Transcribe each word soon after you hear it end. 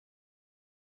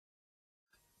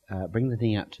bring the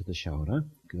knee up to the shoulder.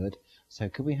 Good. So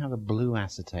could we have a blue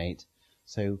acetate?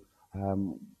 So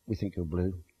we think of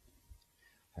blue,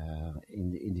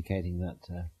 indicating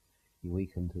that you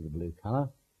weaken to the blue color.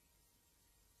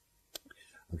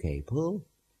 Okay, pull,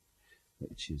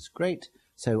 which is great.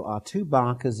 So our two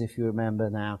markers, if you remember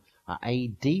now, are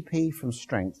ADP from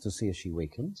strength to see if she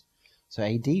weakens. So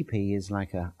ADP is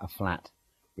like a flat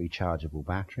rechargeable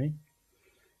battery,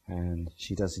 and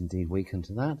she does indeed weaken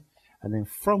to that. And then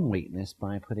from weakness,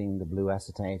 by putting the blue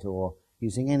acetate or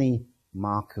using any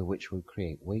marker which would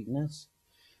create weakness,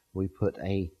 we put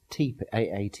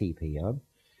ATP on,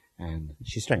 and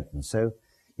she strengthens. So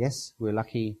yes, we're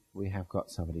lucky we have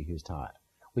got somebody who's tired,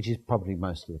 which is probably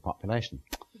most of the population.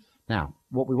 Now,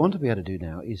 what we want to be able to do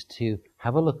now is to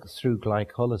have a look through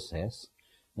glycolysis,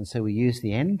 and so we use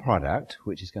the end product,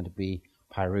 which is going to be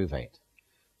pyruvate.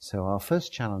 So our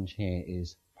first challenge here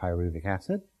is pyruvic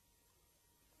acid.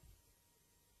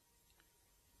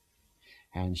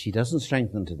 And she doesn't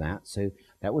strengthen to that, so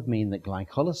that would mean that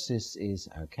glycolysis is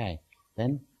okay.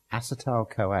 Then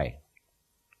acetyl-CoA.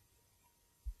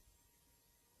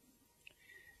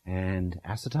 And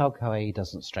acetyl-CoA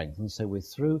doesn't strengthen, so we're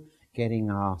through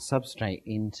getting our substrate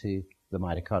into the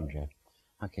mitochondria.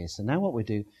 Okay, so now what we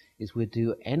do is we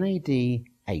do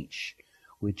NADH.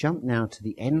 We jump now to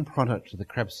the end product of the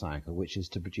Krebs cycle, which is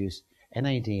to produce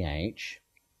NADH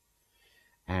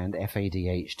and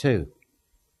FADH2.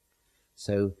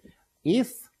 So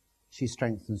if she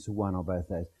strengthens to one or both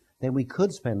those, then we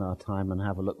could spend our time and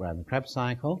have a look around the Krebs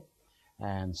cycle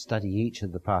and study each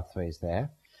of the pathways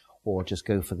there, or just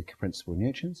go for the principal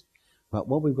nutrients. But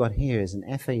what we've got here is an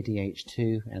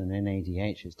FADH2 and an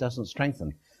NADH. It doesn't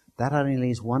strengthen. That only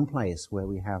leaves one place where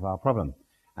we have our problem,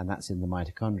 and that's in the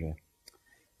mitochondria.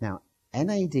 Now,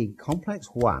 NAD complex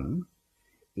 1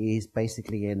 is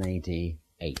basically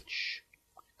NADH.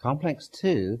 Complex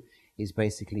 2 is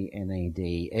basically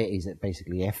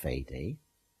FAD.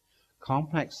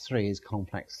 Complex 3 is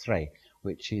complex 3,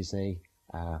 which is a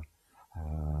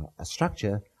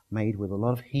structure made with a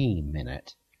lot of heme in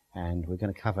it, and we're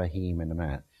going to cover heme in a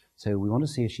minute. So we want to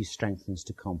see if she strengthens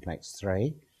to complex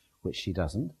 3, which she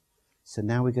doesn't. So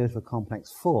now we go for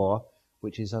complex 4,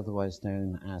 which is otherwise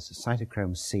known as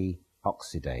cytochrome C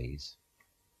oxidase.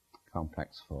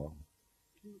 Complex 4.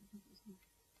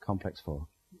 Complex 4.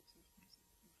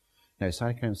 No,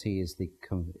 cytochrome C is the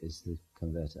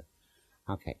converter.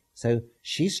 Okay, so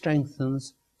she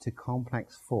strengthens to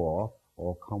complex 4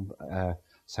 or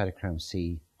cytochrome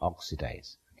C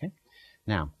oxidase. Okay.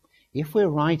 Now, if we're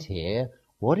right here,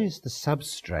 what is the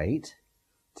substrate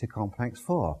to complex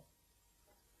 4?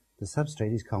 The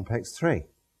substrate is complex 3.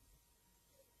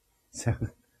 So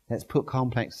let's put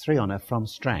complex 3 on her from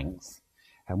strength,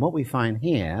 and what we find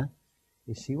here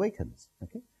is she weakens.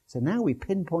 Okay. So now we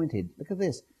pinpointed. Look at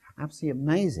this. Absolutely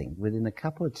amazing. Within a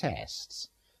couple of tests,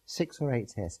 6 or 8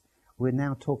 tests, we're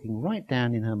now talking right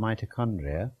down in her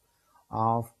mitochondria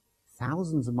of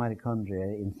thousands of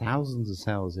mitochondria in thousands of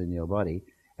cells in your body,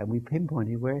 and we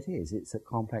pinpointed where it is. It's at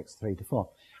complex 3 to 4.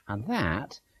 And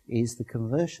that is the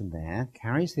conversion there,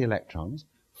 carries the electrons,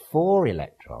 4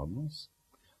 electrons,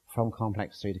 from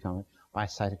complex 3 to complex by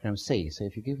cytochrome C. So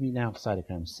if you give me now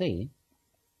cytochrome C,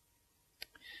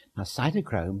 now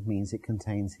cytochrome means it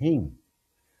contains heme.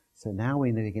 So now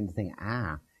we begin to think,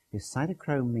 if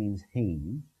cytochrome means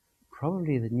heme,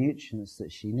 probably the nutrients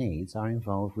that she needs are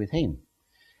involved with heme.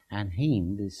 And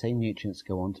heme, the same nutrients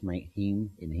go on to make heme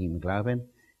in hemoglobin,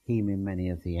 heme in many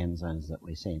of the enzymes that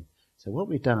we've seen. So what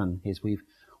we've done is we've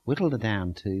whittled it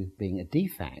down to being a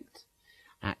defect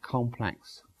at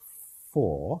complex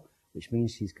 4, which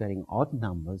means she's getting odd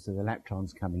numbers of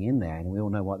electrons coming in there. And we all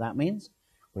know what that means.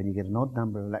 When you get an odd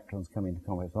number of electrons coming into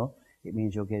complex 4, it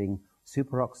means you're getting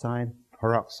superoxide,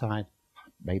 peroxide,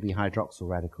 maybe hydroxyl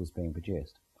radicals being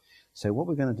produced. So what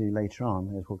we're going to do later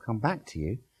on is we'll come back to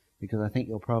you, because I think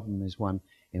your problem is one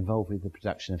involved with the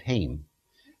production of heme,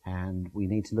 and we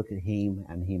need to look at heme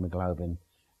and hemoglobin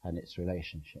and its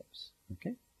relationships.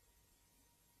 Okay?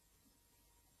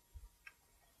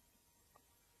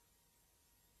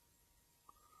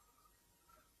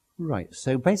 Right,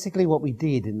 so basically what we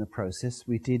did in the process,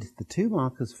 we did the 2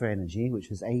 markers for energy, which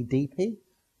was ADP.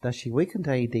 Does she weaken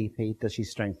to ADP? Does she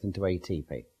strengthen to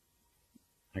ATP?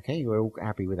 Okay, you're all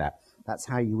happy with that. That's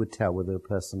how you would tell whether a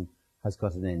person has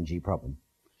got an energy problem.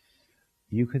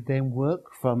 You could then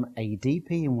work from ADP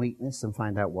in weakness and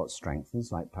find out what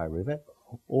strengthens, like pyruvate,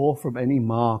 or from any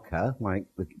marker, like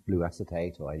the blue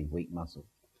acetate or any weak muscle.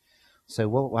 So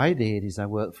what I did is I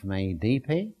worked from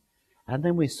ADP, and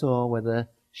then we saw whether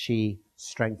she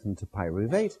strengthened to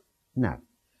pyruvate. No.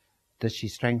 Does she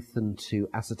strengthen to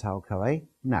acetyl-CoA?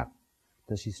 No.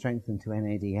 Does she strengthen to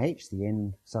NADH, the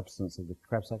end substance of the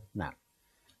Krebs cycle? No.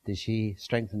 Does she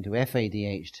strengthen to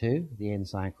FADH2, the end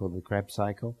cycle of the Krebs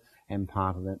cycle, end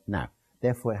part of it? No.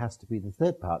 Therefore, it has to be the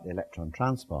third part, the electron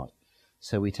transport.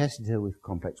 So we tested her with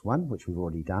complex 1, which we've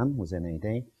already done, was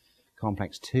NAD.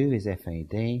 Complex 2 is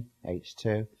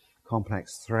FADH2.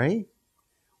 Complex 3,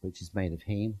 which is made of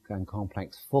heme, and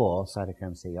complex 4,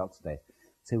 cytochrome C oxidase.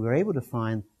 So we're able to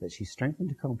find that she's strengthened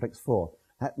to complex 4.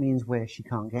 That means where she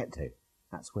can't get to.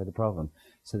 That's where the problem.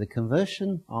 So the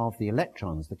conversion of the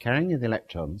electrons, the carrying of the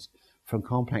electrons from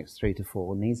complex 3 to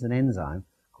 4 needs an enzyme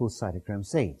called cytochrome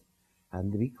C.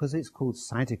 And because it's called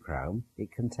cytochrome,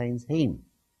 it contains heme.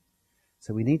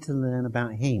 So we need to learn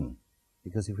about heme,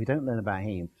 because if we don't learn about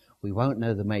heme, we won't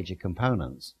know the major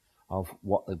components of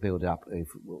what the build-up,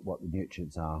 what the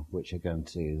nutrients are, which are going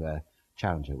to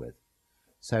challenge her with.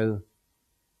 So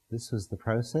this was the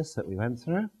process that we went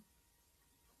through.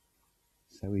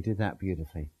 So we did that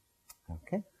beautifully.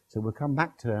 Okay, so we'll come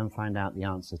back to her and find out the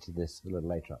answer to this a little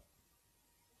later on.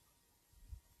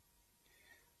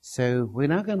 So we're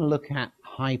now going to look at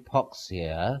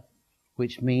hypoxia,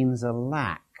 which means a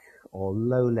lack or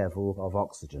low level of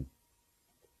oxygen.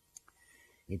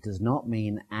 It does not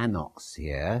mean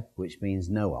anoxia, which means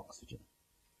no oxygen.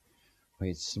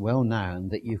 It's well known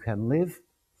that you can live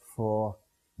for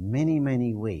many,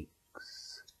 many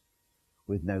weeks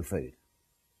with no food.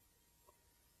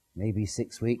 Maybe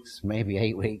 6 weeks, maybe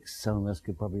 8 weeks. Some of us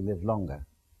could probably live longer.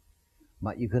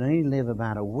 But you can only live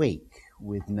about a week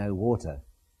with no water.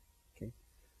 Okay?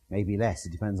 Maybe less.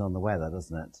 It depends on the weather,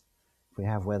 doesn't it? If we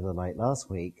have weather like last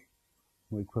week,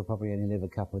 we could probably only live a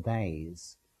couple of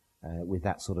days with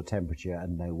that sort of temperature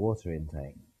and no water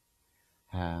intake.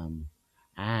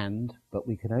 But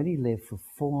we can only live for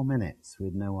 4 minutes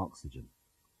with no oxygen.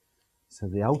 So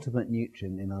the ultimate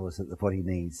nutrient, in other words, that the body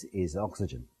needs is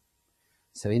oxygen.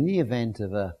 So in the event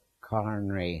of a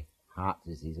coronary heart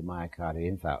disease, a myocardial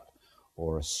infarct,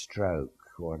 or a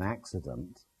stroke, or an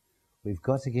accident, we've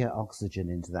got to get oxygen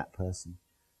into that person.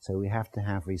 So we have to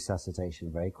have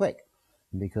resuscitation very quick.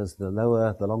 Because the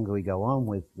longer we go on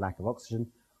with lack of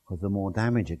oxygen, the more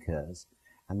damage occurs.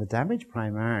 And the damage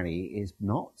primarily is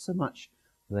not so much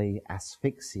the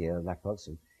asphyxia, lack of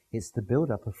oxygen, it's the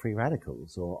buildup of free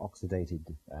radicals or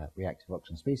oxidated reactive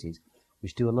oxygen species,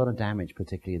 which do a lot of damage,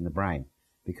 particularly in the brain.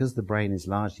 Because the brain is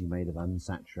largely made of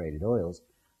unsaturated oils,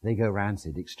 they go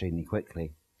rancid extremely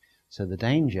quickly. So the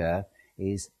danger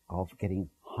is of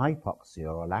getting hypoxia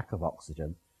or a lack of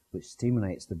oxygen, which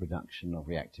stimulates the production of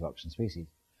reactive oxygen species.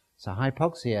 So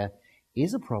hypoxia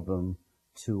is a problem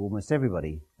to almost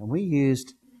everybody. And we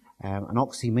used an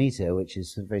oximeter, which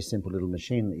is a very simple little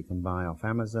machine that you can buy off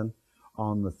Amazon,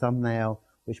 on the thumbnail,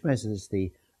 which measures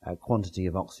the quantity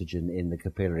of oxygen in the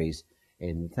capillaries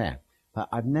in there. But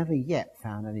I've never yet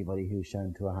found anybody who's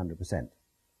shown to 100%.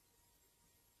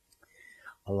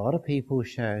 A lot of people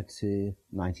show to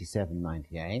 97,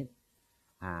 98.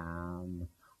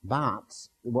 But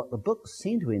what the books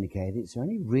seem to indicate, it's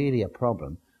only really a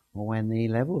problem when the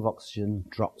level of oxygen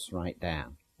drops right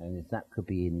down. And if that could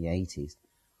be in the 80s.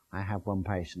 I have one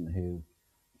patient who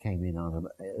came in on the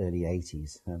early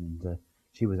 80s, and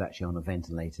she was actually on a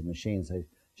ventilated machine, so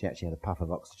she actually had a puff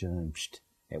of oxygen and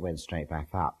it went straight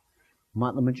back up.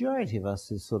 But the majority of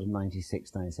us is sort of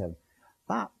 96, 97.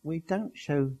 But we don't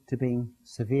show to being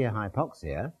severe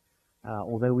hypoxia,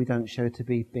 although we don't show to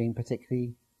be being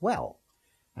particularly well.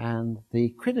 And the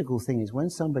critical thing is when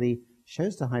somebody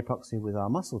shows to hypoxia with our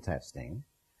muscle testing,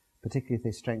 particularly if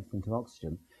they strengthen to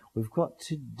oxygen, we've got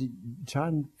to try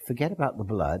and forget about the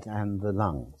blood and the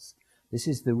lungs. This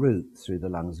is the route through the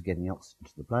lungs of getting the oxygen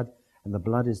to the blood, and the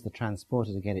blood is the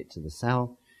transporter to get it to the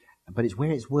cell, but it's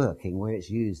where it's working, where it's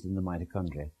used in the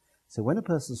mitochondria. So when a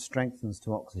person strengthens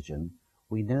to oxygen,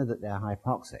 we know that they're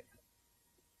hypoxic.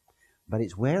 But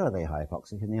it's where are they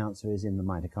hypoxic, and the answer is in the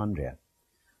mitochondria.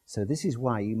 So this is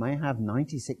why you may have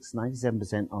 96,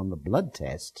 97% on the blood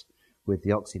test with the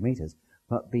oximeters,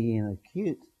 but be in an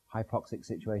acute hypoxic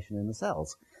situation in the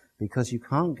cells, because you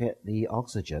can't get the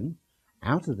oxygen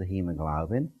out of the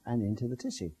hemoglobin and into the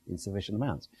tissue in sufficient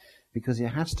amounts, because it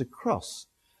has to cross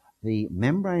the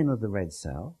membrane of the red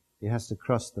cell, it has to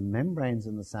cross the membranes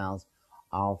and the cells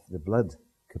of the blood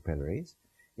capillaries,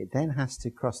 it then has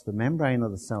to cross the membrane of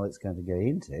the cell it's going to go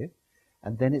into,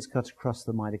 and then it's got to cross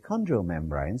the mitochondrial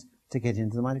membranes to get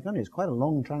into the mitochondria. It's quite a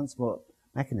long transport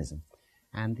mechanism.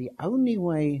 And the only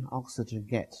way oxygen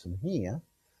gets from here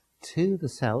to the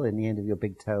cell in the end of your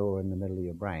big toe or in the middle of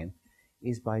your brain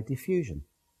is by diffusion.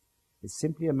 It's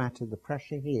simply a matter of the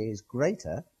pressure here is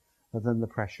greater than the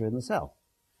pressure in the cell.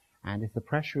 And if the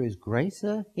pressure is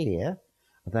greater here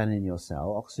than in your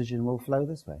cell, oxygen will flow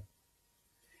this way.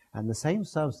 And the same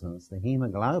substance, the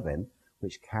hemoglobin,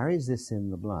 which carries this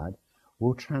in the blood,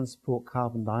 will transport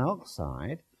carbon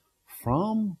dioxide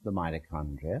from the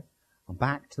mitochondria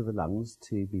back to the lungs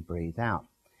to be breathed out.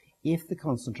 If the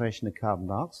concentration of carbon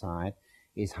dioxide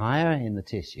is higher in the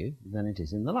tissue than it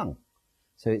is in the lung.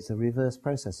 So it's a reverse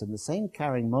process. And the same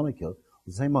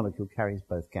molecule carries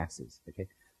both gases. Okay?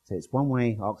 So it's one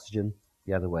way oxygen,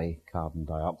 the other way carbon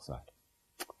dioxide.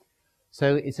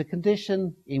 So it's a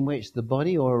condition in which the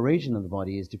body or a region of the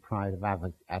body is deprived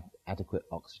of adequate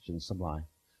oxygen supply.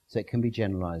 So it can be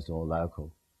generalized or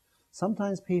local.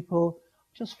 Sometimes people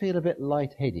just feel a bit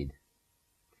lightheaded.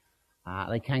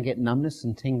 They can get numbness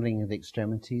and tingling of the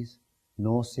extremities,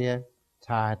 nausea,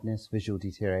 tiredness, visual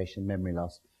deterioration, memory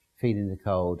loss, feeling the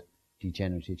cold,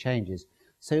 degenerative changes.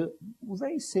 So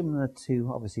very similar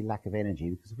to, obviously, lack of energy,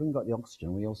 because if we haven't got the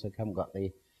oxygen, we also haven't got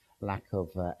the lack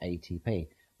of ATP.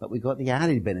 But we've got the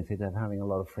added benefit of having a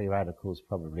lot of free radicals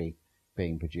probably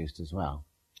being produced as well.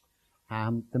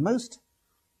 The most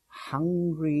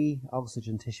hungry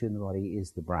oxygen tissue in the body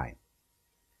is the brain.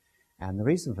 And the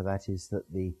reason for that is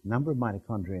that the number of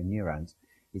mitochondria and neurons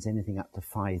is anything up to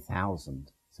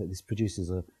 5,000. So this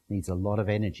needs a lot of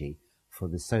energy for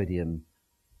the sodium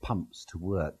pumps to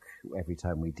work every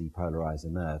time we depolarize a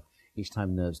nerve. Each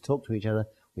time nerves talk to each other,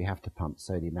 we have to pump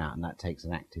sodium out, and that takes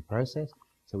an active process,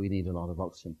 so we need a lot of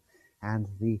oxygen. And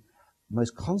the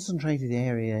most concentrated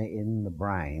area in the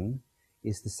brain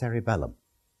is the cerebellum.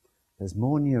 There's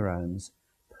more neurons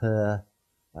per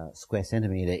square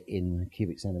centimeter in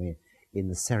cubic centimeter in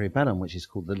the cerebellum, which is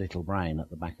called the little brain at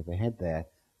the back of the head there,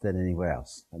 than anywhere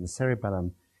else. And the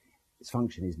cerebellum, its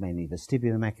function is mainly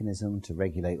vestibular mechanism to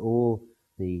regulate all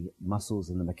the muscles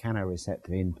and the mechanoreceptor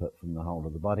input from the whole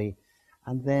of the body,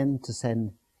 and then to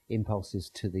send impulses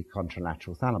to the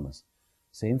contralateral thalamus.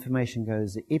 So information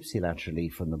goes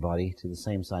ipsilaterally from the body to the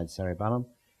same side cerebellum,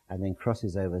 and then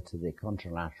crosses over to the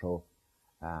contralateral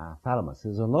thalamus.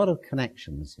 There's a lot of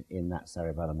connections in that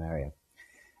cerebellum area,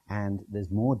 and there's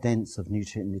more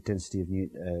density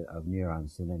of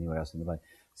neurons than anywhere else in the body.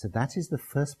 So that is the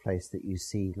first place that you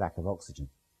see lack of oxygen.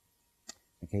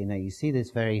 Okay, now you see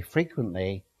this very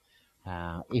frequently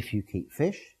if you keep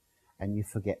fish and you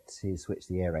forget to switch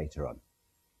the aerator on.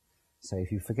 So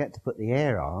if you forget to put the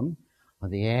air on,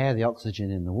 the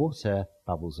oxygen in the water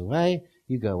bubbles away,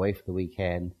 you go away for the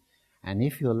weekend, and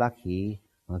if you're lucky,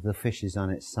 the fish is on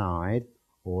its side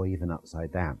or even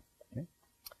upside down. Okay?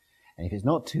 And if it's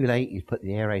not too late, you put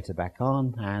the aerator back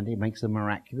on and it makes a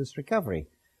miraculous recovery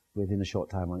within a short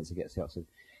time once it gets the oxygen.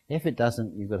 If it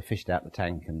doesn't, you've got to fish it out the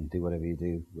tank and do whatever you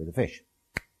do with the fish.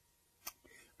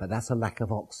 But that's a lack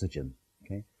of oxygen.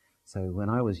 Okay? So when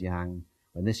I was young,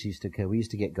 when this used to occur, we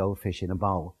used to get goldfish in a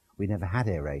bowl. We never had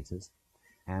aerators.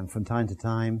 And from time to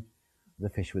time, the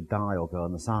fish would die or go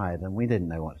on the side, and we didn't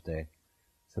know what to do.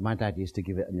 So my dad used to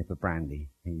give it a nip of brandy.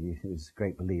 He was a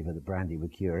great believer that brandy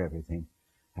would cure everything.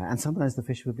 And sometimes the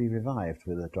fish would be revived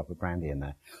with a drop of brandy in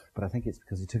there. But I think it's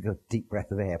because he took a deep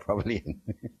breath of air, probably.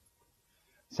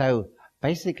 So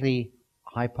basically,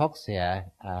 hypoxia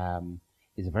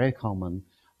is very common,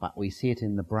 but we see it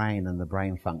in the brain and the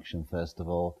brain function, first of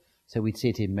all. So we'd see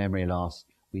it in memory loss.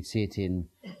 We'd see it in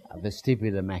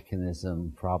vestibular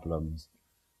mechanism problems,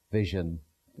 vision,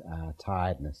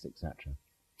 tiredness, etc.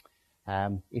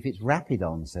 If it's rapid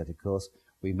onset, of course,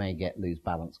 we may lose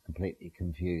balance, completely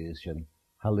confusion,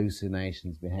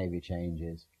 hallucinations, behavior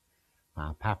changes,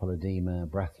 papilledema,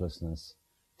 breathlessness,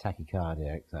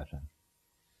 tachycardia, etc.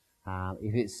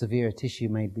 If it's severe, tissue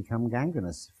may become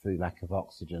gangrenous through lack of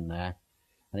oxygen there,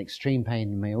 and extreme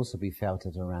pain may also be felt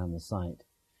at around the site.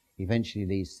 Eventually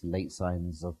leads to late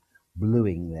signs of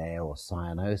bluing there or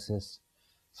cyanosis,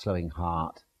 slowing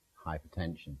heart,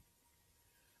 hypertension.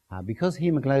 Because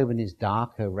hemoglobin is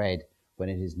darker red when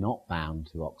it is not bound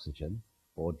to oxygen,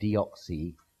 or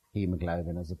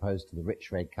deoxyhemoglobin, as opposed to the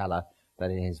rich red color that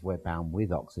it is when bound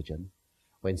with oxygen,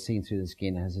 when seen through the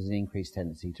skin, has an increased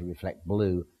tendency to reflect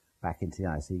blue back into the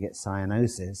eye. So you get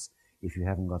cyanosis if you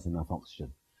haven't got enough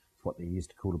oxygen. It's what they used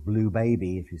to call a blue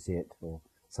baby, if you see it, or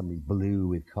somebody's blue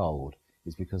with cold,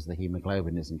 is because the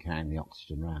hemoglobin isn't carrying the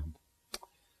oxygen around.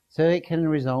 So it can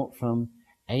result from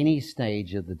any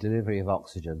stage of the delivery of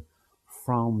oxygen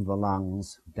from the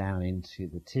lungs down into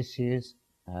the tissues,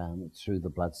 through the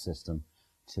blood system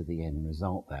to the end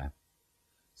result there.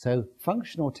 So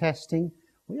functional testing,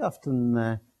 we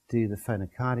often do the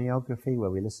phonocardiography, where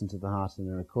we listen to the heart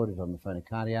and record it on the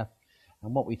phonocardiograph.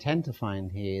 And what we tend to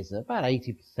find here is that about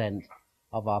 80%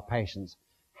 of our patients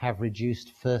have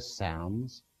reduced first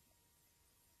sounds,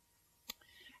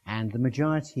 and the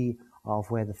majority of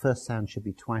where the first sound should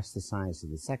be twice the size of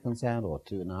the second sound, or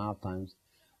 2.5 times,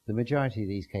 the majority of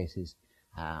these cases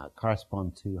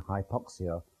correspond to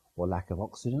hypoxia or lack of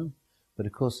oxygen. But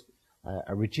of course,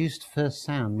 a reduced first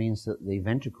sound means that the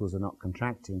ventricles are not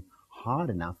contracting hard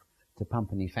enough to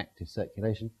pump an effective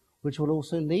circulation, which will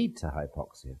also lead to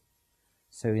hypoxia.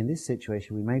 So in this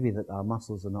situation, we may be that our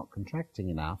muscles are not contracting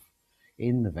enough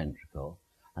in the ventricle,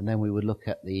 and then we would look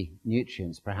at the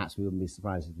nutrients. Perhaps we wouldn't be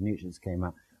surprised if the nutrients came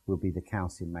up, would be the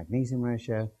calcium-magnesium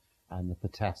ratio and the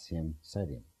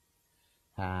potassium-sodium.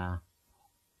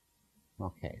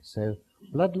 Okay, so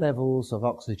blood levels of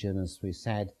oxygen, as we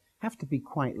said, have to be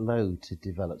quite low to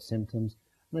develop symptoms.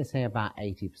 They say about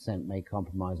 80% may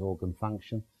compromise organ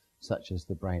function, such as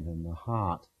the brain and the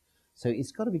heart. So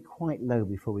it's got to be quite low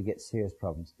before we get serious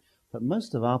problems. But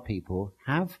most of our people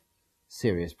have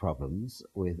serious problems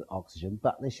with oxygen,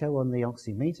 but they show on the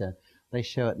oximeter, they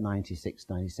show at 96,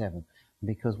 97,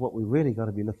 because what we really got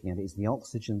to be looking at is the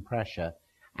oxygen pressure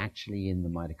actually in the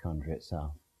mitochondria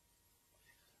itself.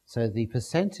 So the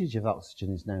percentage of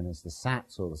oxygen is known as the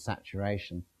SATs, or the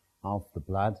saturation of the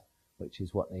blood, which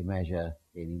is what they measure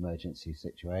in emergency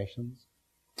situations.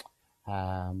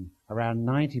 Around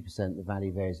 90%, the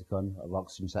value varies of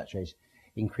oxygen saturation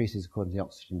increases according to the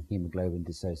oxygen hemoglobin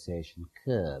dissociation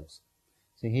curves.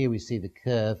 So here we see the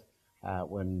curve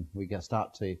when we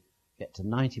start to get to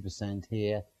 90%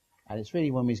 here, and it's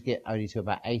really when we get only to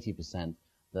about 80%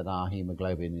 that our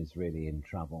hemoglobin is really in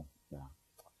trouble.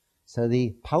 So the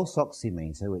pulse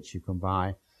oximeter, which you can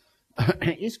buy,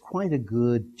 is quite a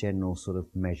good general sort of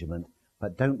measurement,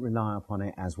 but don't rely upon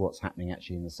it as what's happening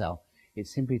actually in the cell. It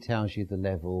simply tells you the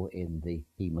level in the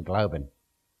hemoglobin.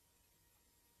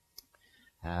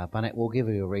 But it will give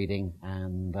you a reading,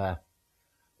 and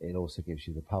it also gives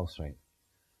you the pulse rate.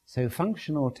 So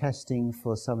functional testing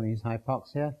for someone who's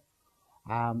hypoxia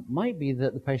might be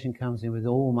that the patient comes in with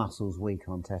all muscles weak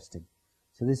on testing.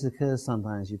 So this occurs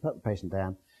sometimes. You put the patient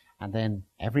down, and then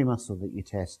every muscle that you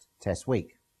test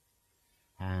weak.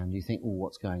 And you think, oh,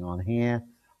 what's going on here?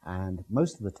 And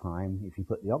most of the time, if you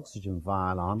put the oxygen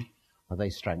vial on, they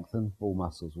strengthen, all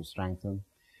muscles will strengthen.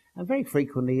 And very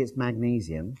frequently it's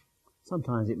magnesium.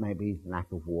 Sometimes it may be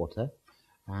lack of water,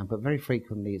 but very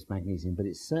frequently it's magnesium, but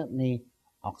it's certainly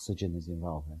oxygen is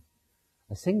involved there.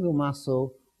 A single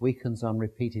muscle weakens on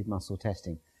repeated muscle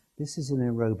testing. This is an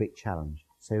aerobic challenge.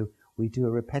 So we do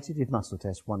a repetitive muscle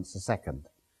test once a second.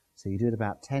 So you do it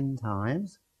about 10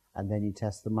 times, and then you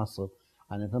test the muscle.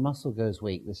 And if the muscle goes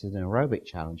weak, this is an aerobic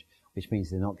challenge, which means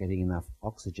they're not getting enough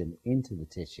oxygen into the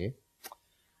tissue.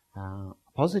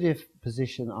 Positive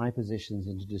position, eye positions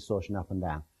into distortion up and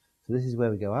down. So this is where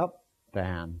we go up,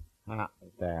 down,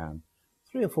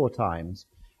 3 or 4 times.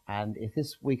 And if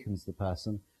this weakens the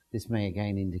person, this may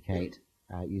again indicate,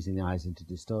 using the eyes into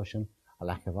distortion, a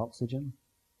lack of oxygen.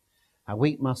 A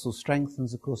weak muscle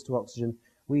strengthens, of course, to oxygen.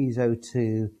 We use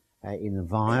O2 in a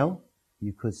vial.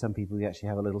 Some people actually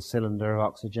have a little cylinder of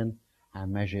oxygen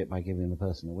and measure it by giving the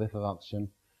person a whiff of oxygen.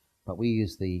 But we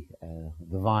use the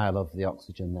vial of the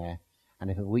oxygen there.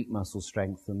 And if a weak muscle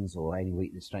strengthens, or any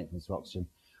weakness strengthens to oxygen,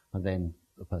 then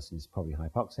the person is probably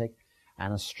hypoxic.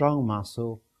 And a strong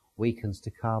muscle weakens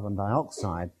to carbon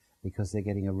dioxide because they're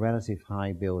getting a relative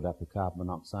high buildup of carbon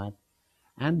monoxide,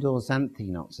 and or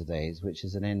xanthine oxidase, which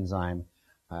is an enzyme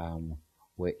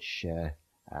which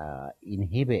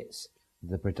inhibits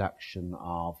the production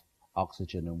of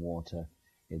oxygen and water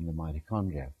in the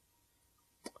mitochondria.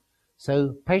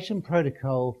 So patient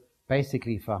protocol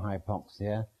basically for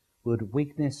hypoxia would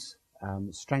weakness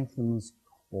strengthens,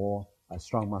 or a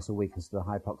strong muscle weakens to the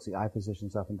hypoxic eye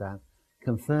positions up and down,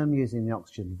 confirm using the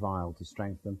oxygen vial to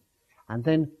strengthen, and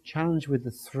then challenge with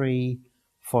the 3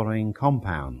 following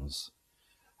compounds.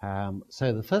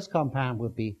 So the first compound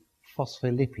would be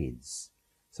phospholipids.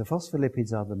 So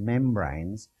phospholipids are the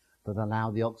membranes that allow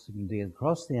the oxygen to get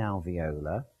across the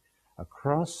alveolar,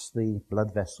 across the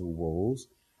blood vessel walls,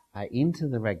 into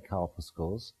the red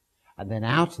corpuscles, and then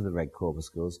out of the red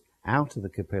corpuscles, out of the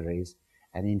capillaries,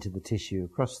 and into the tissue,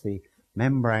 across the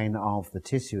membrane of the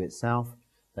tissue itself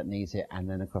that needs it, and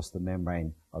then across the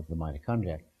membrane of the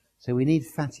mitochondria. So we need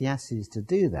fatty acids to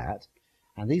do that,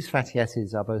 and these fatty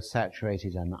acids are both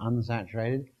saturated and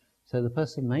unsaturated. So the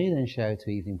person may then show to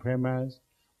evening primrose,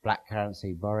 black currant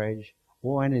seed borage,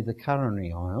 or any of the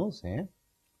culinary oils here.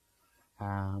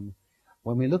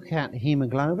 When we look at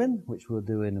hemoglobin, which we'll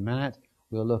do in a minute,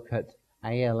 we'll look at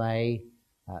ALA,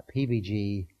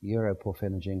 PBG,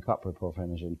 uroporphinogen,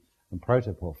 coproporphinogen, and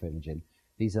protoporphinogen.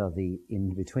 These are the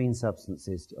in-between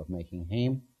substances of making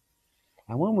heme.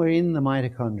 And when we're in the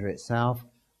mitochondria itself,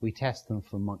 we test them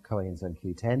for coenzyme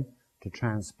Q10 to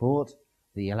transport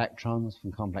the electrons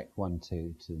from complex 1,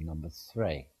 2 to number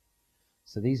 3.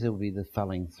 So these will be the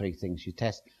following three things you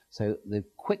test. So the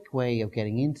quick way of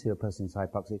getting into a person's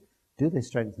hypoxic, do they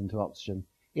strengthen to oxygen?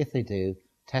 If they do,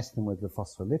 test them with the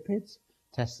phospholipids,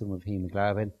 test them with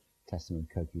hemoglobin, test them with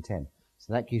CoQ10.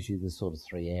 So that gives you the sort of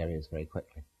three areas very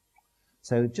quickly.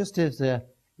 So just as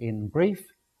in brief,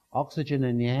 oxygen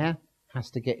in the air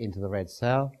has to get into the red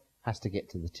cell, has to get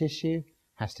to the tissue,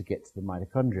 has to get to the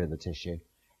mitochondria of the tissue,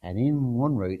 and in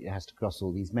one route it has to cross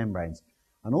all these membranes.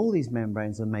 And all these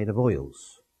membranes are made of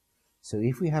oils. So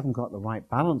if we haven't got the right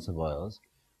balance of oils,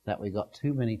 that we've got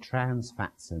too many trans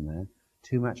fats in there,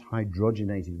 too much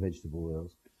hydrogenated vegetable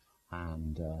oils,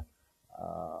 and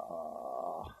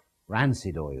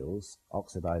rancid oils,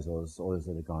 oxidized oils, oils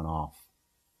that have gone off,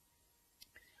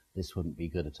 this wouldn't be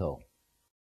good at all.